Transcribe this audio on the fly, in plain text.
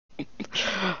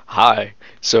Hi.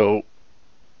 So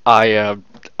I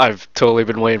I've totally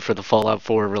been waiting for the Fallout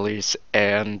 4 release,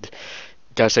 and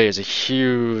gotta say, as a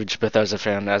huge Bethesda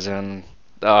fan, as in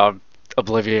uh,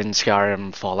 Oblivion,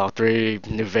 Skyrim, Fallout 3,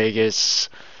 New Vegas.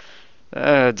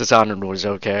 Dishonored was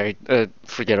okay.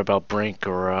 Forget about Brink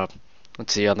or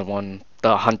what's the other one?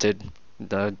 The Hunted,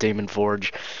 the Demon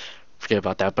Forge. Forget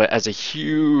about that. But as a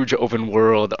huge open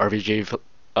world RPG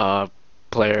uh,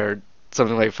 player,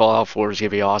 something like Fallout 4 is gonna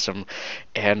be awesome.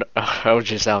 And I was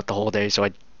just out the whole day, so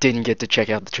I didn't get to check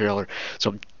out the trailer. So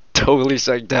I'm totally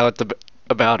psyched out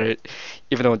about it,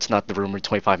 even though it's not the rumored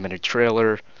 25-minute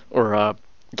trailer or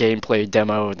gameplay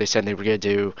demo they said they were gonna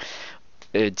do.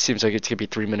 It seems like it's gonna be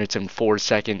 3 minutes and 4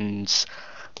 seconds.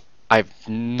 I have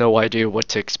no idea what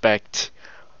to expect.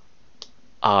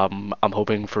 I'm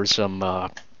hoping for some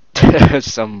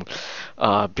some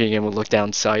being able to look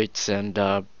down sights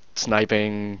and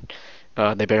sniping.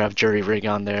 They better have jury rig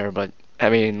on there, but I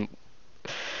mean,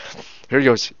 here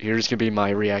goes. Here's gonna be my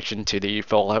reaction to the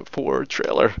Fallout 4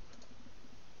 trailer.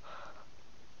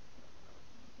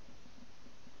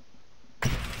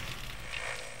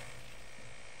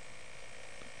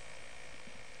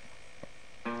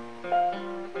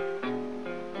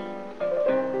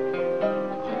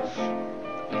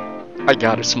 I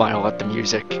gotta smile at the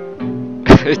music.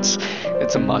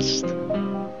 It's a must.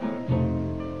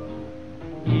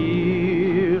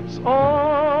 It's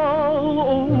all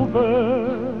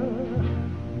over,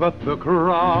 but the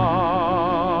cry.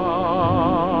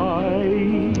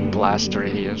 Blast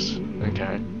radius.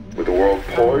 Okay. With the world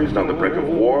poised on the brink of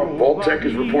war, Vault-Tec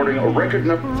is reporting a record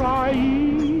number.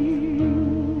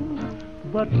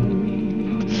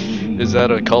 Is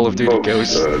that a Call of Duty Folks,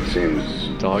 Ghost it seems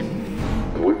dog?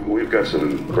 we've got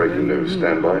some breaking news.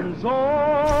 Stand by. It's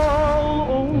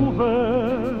all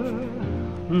over.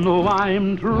 No,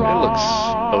 I'm It looks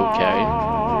okay.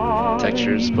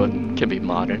 Textures, but can be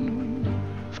modern,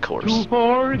 of to course.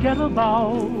 forget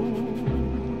about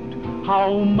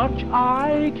how much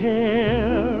I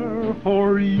care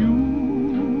for you.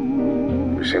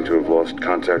 We seem to have lost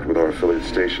contact with our affiliate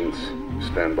stations.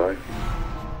 Stand by.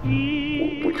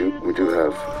 We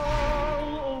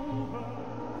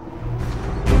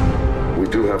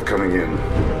do have coming in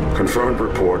confirmed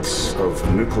reports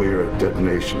of nuclear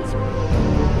detonations.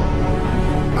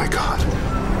 My God.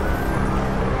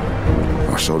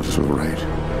 Our soldiers were right.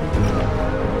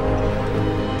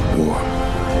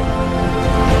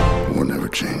 War never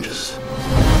changes.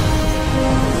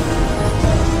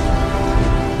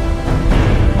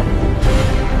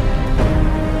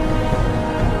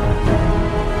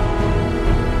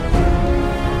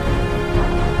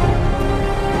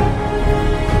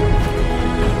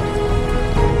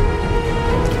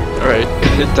 Alright,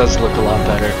 it does look a lot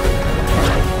better.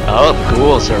 Oh, the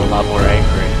ghouls are a lot more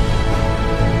angry.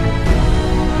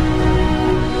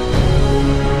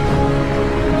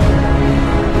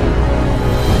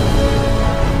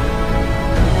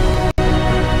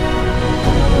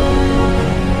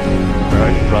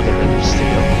 Alright, Brotherhood of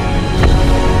Steel.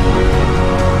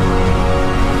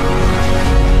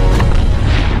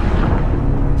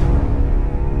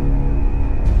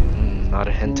 Not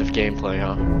a hint of gameplay,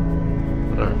 huh?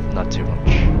 Or not too much.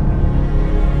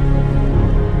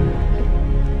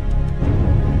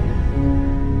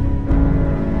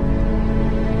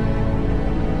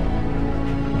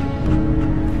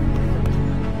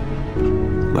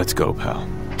 Let's go, pal.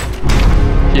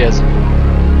 Yes.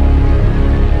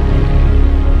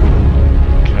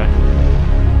 Okay.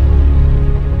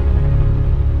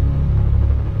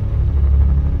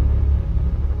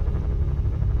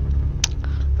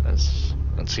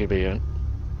 That's gonna be it.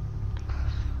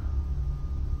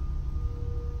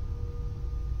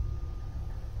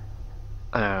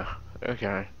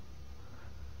 Okay.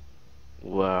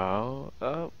 Well,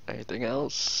 anything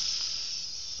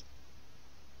else?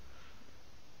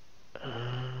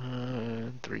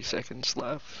 3 seconds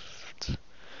left.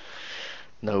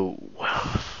 No.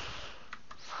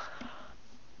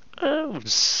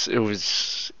 It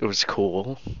was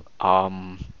cool.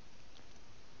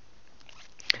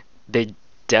 They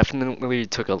definitely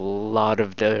took a lot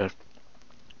of the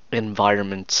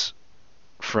environments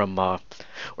from or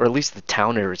at least the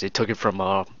town areas. They took it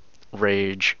from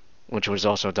Rage, which was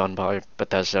also done by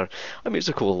Bethesda. I mean, it's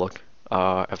a cool look.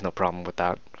 I have no problem with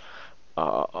that.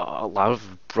 A lot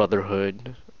of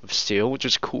Brotherhood of Steel, which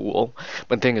is cool.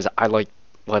 But the thing is, what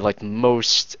I like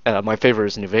most. My favorite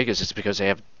is New Vegas, is because they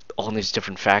have all these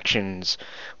different factions,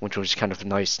 which was kind of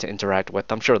nice to interact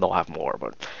with. I'm sure they'll have more,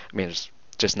 but I mean, it's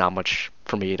just not much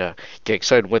for me to get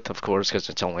excited with, of course, because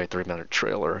it's only a 3-minute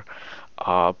trailer.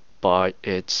 But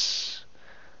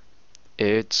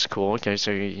It's cool. Okay,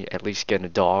 so you at least get a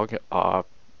dog.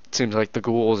 Seems like the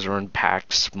ghouls are in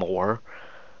packs more.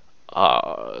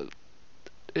 Uh,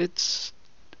 it's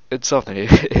it's something.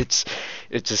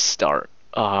 It's a start.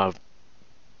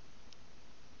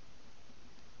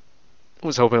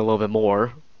 Was hoping a little bit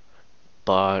more,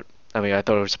 but I mean, I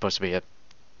thought it was supposed to be a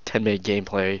 10-minute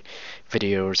gameplay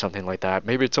video or something like that.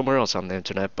 Maybe it's somewhere else on the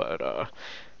internet, but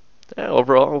yeah,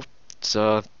 overall, it's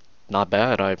not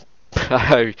bad. I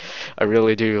I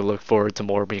really do look forward to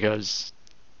more because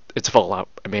it's Fallout.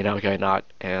 I mean, how can I not?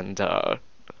 And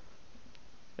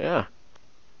yeah,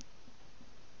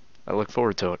 I look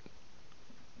forward to it.